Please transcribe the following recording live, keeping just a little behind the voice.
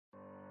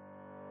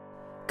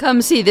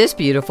Come see this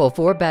beautiful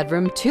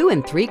 4-bedroom, 2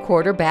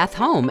 3/4 bath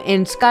home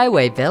in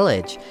Skyway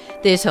Village.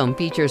 This home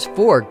features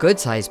 4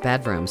 good-sized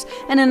bedrooms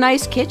and a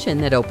nice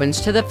kitchen that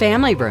opens to the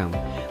family room.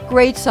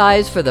 Great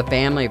size for the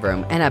family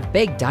room and a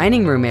big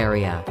dining room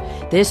area.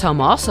 This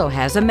home also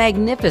has a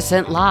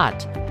magnificent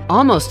lot.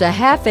 Almost a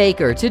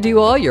half-acre to do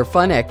all your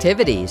fun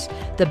activities.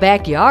 The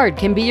backyard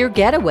can be your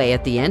getaway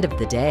at the end of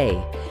the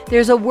day.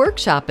 There's a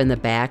workshop in the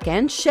back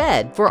and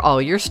shed for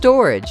all your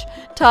storage.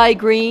 Ty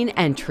Green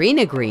and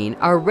Trina Green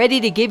are ready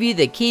to give you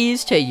the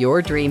keys to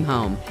your dream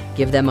home.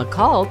 Give them a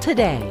call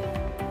today.